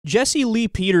Jesse Lee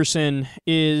Peterson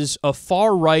is a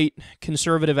far-right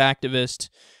conservative activist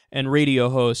and radio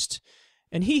host,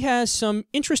 and he has some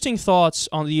interesting thoughts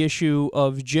on the issue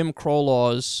of Jim Crow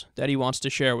laws that he wants to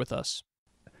share with us.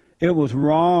 It was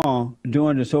wrong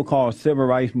during the so-called civil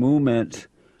rights movement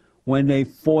when they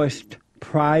forced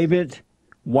private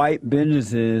white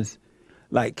businesses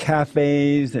like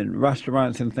cafes and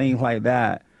restaurants and things like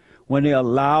that, when they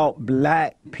allowed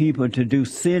black people to do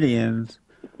sit-ins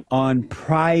on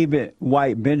private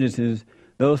white businesses,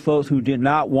 those folks who did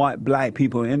not want black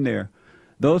people in there.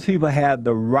 Those people had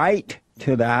the right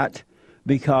to that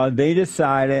because they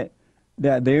decided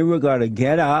that they were going to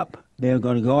get up, they were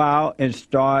going to go out and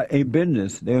start a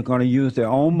business. They were going to use their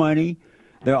own money,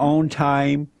 their own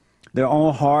time, their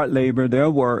own hard labor, their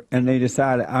work, and they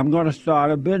decided, I'm going to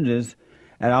start a business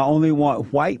and I only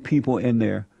want white people in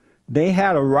there. They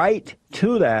had a right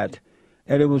to that.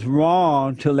 And it was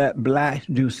wrong to let blacks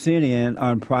do sit-in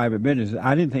on private businesses.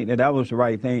 I didn't think that that was the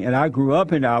right thing. And I grew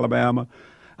up in Alabama.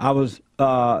 I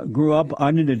grew up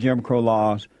under the Jim Crow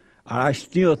laws. I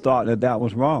still thought that that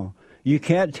was wrong. You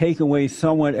can't take away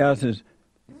someone else's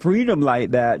freedom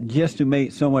like that just to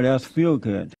make someone else feel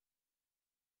good.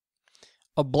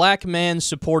 A black man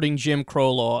supporting Jim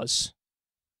Crow laws.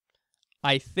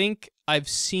 I think I've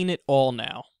seen it all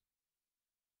now.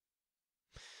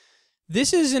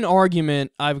 This is an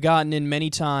argument I've gotten in many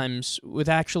times with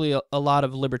actually a lot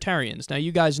of libertarians. Now,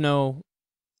 you guys know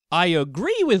I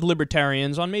agree with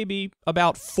libertarians on maybe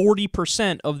about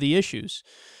 40% of the issues.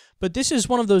 But this is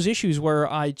one of those issues where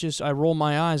I roll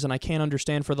my eyes and I can't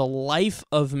understand for the life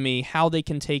of me how they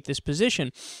can take this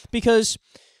position. Because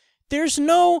there's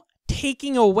no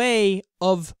taking away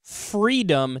of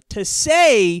freedom to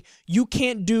say you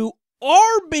can't do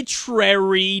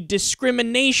arbitrary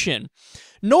discrimination.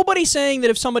 Nobody's saying that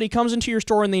if somebody comes into your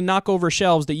store and they knock over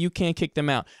shelves that you can't kick them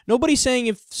out. Nobody's saying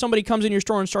if somebody comes in your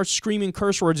store and starts screaming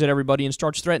curse words at everybody and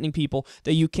starts threatening people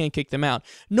that you can't kick them out.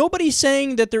 Nobody's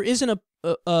saying that there isn't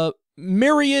a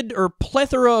myriad or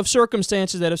plethora of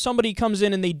circumstances that if somebody comes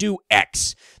in and they do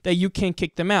X, that you can't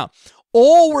kick them out.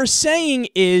 All we're saying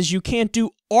is you can't do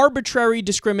arbitrary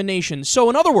discrimination. So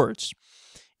in other words,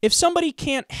 if somebody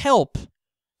can't help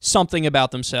something about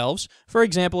themselves, for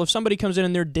example, if somebody comes in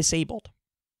and they're disabled,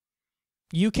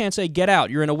 you can't say, get out,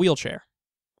 you're in a wheelchair.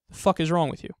 The fuck is wrong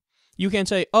with you? You can't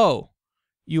say, oh,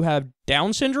 you have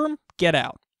Down syndrome? Get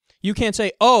out. You can't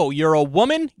say, oh, you're a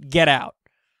woman? Get out.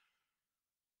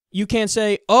 You can't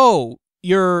say, oh,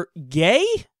 you're gay?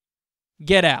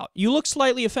 Get out. You look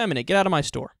slightly effeminate. Get out of my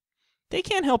store. They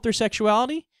can't help their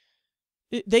sexuality.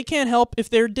 They can't help if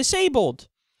they're disabled.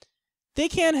 They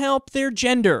can't help their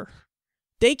gender.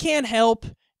 They can't help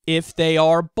if they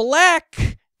are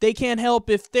black. They can't help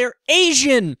if they're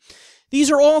Asian.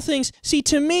 These are all things. See,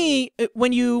 to me,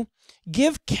 when you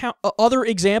give other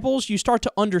examples, you start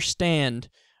to understand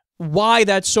why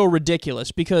that's so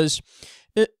ridiculous. Because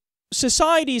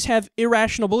societies have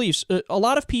irrational beliefs. A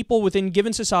lot of people within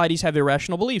given societies have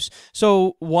irrational beliefs.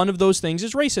 So one of those things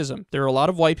is racism. There are a lot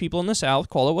of white people in the South,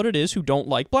 call it what it is, who don't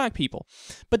like black people.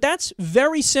 But that's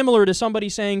very similar to somebody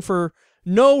saying for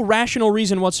no rational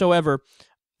reason whatsoever,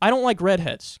 I don't like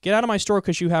redheads. Get out of my store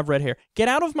because you have red hair. Get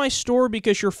out of my store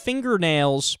because your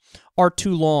fingernails are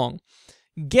too long.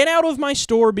 Get out of my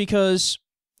store because,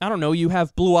 I don't know, you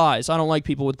have blue eyes. I don't like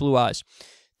people with blue eyes.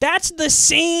 That's the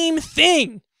same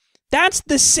thing. That's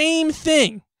the same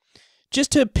thing.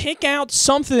 Just to pick out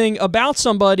something about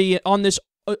somebody on this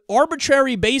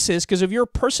arbitrary basis because of your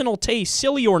personal taste,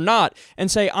 silly or not, and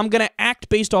say, I'm going to act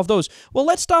based off those. Well,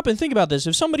 let's stop and think about this.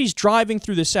 If somebody's driving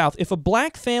through the South, if a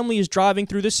black family is driving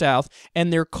through the South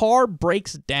and their car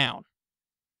breaks down,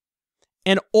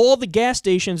 and all the gas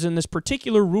stations in this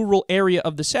particular rural area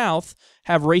of the South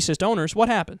have racist owners, what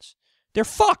happens? They're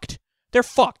fucked. They're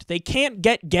fucked. They can't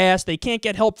get gas. They can't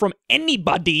get help from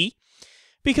anybody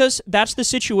because that's the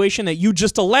situation that you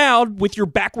just allowed with your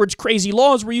backwards crazy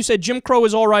laws where you said Jim Crow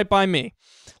is all right by me.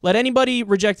 Let anybody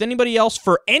reject anybody else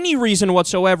for any reason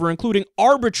whatsoever, including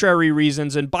arbitrary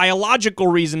reasons and biological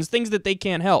reasons, things that they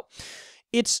can't help.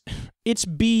 It's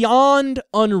beyond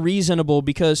unreasonable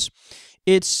because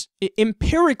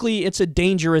empirically, it's a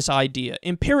dangerous idea.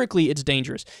 Empirically, it's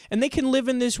dangerous. And they can live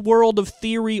in this world of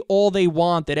theory all they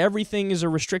want, that everything is a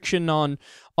restriction on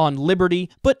liberty.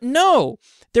 But no,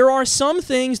 there are some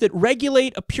things that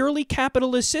regulate a purely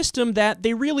capitalist system that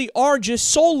they really are just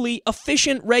solely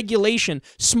efficient regulation,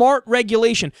 smart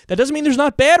regulation. That doesn't mean there's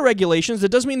not bad regulations. That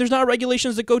doesn't mean there's not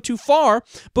regulations that go too far.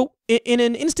 But in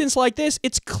an instance like this,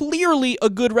 it's clearly a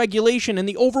good regulation, and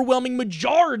the overwhelming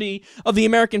majority of the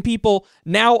American people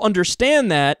now understand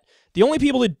that. The only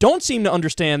people that don't seem to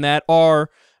understand that are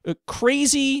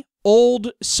crazy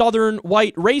old Southern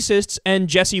white racists and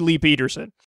Jesse Lee Peterson.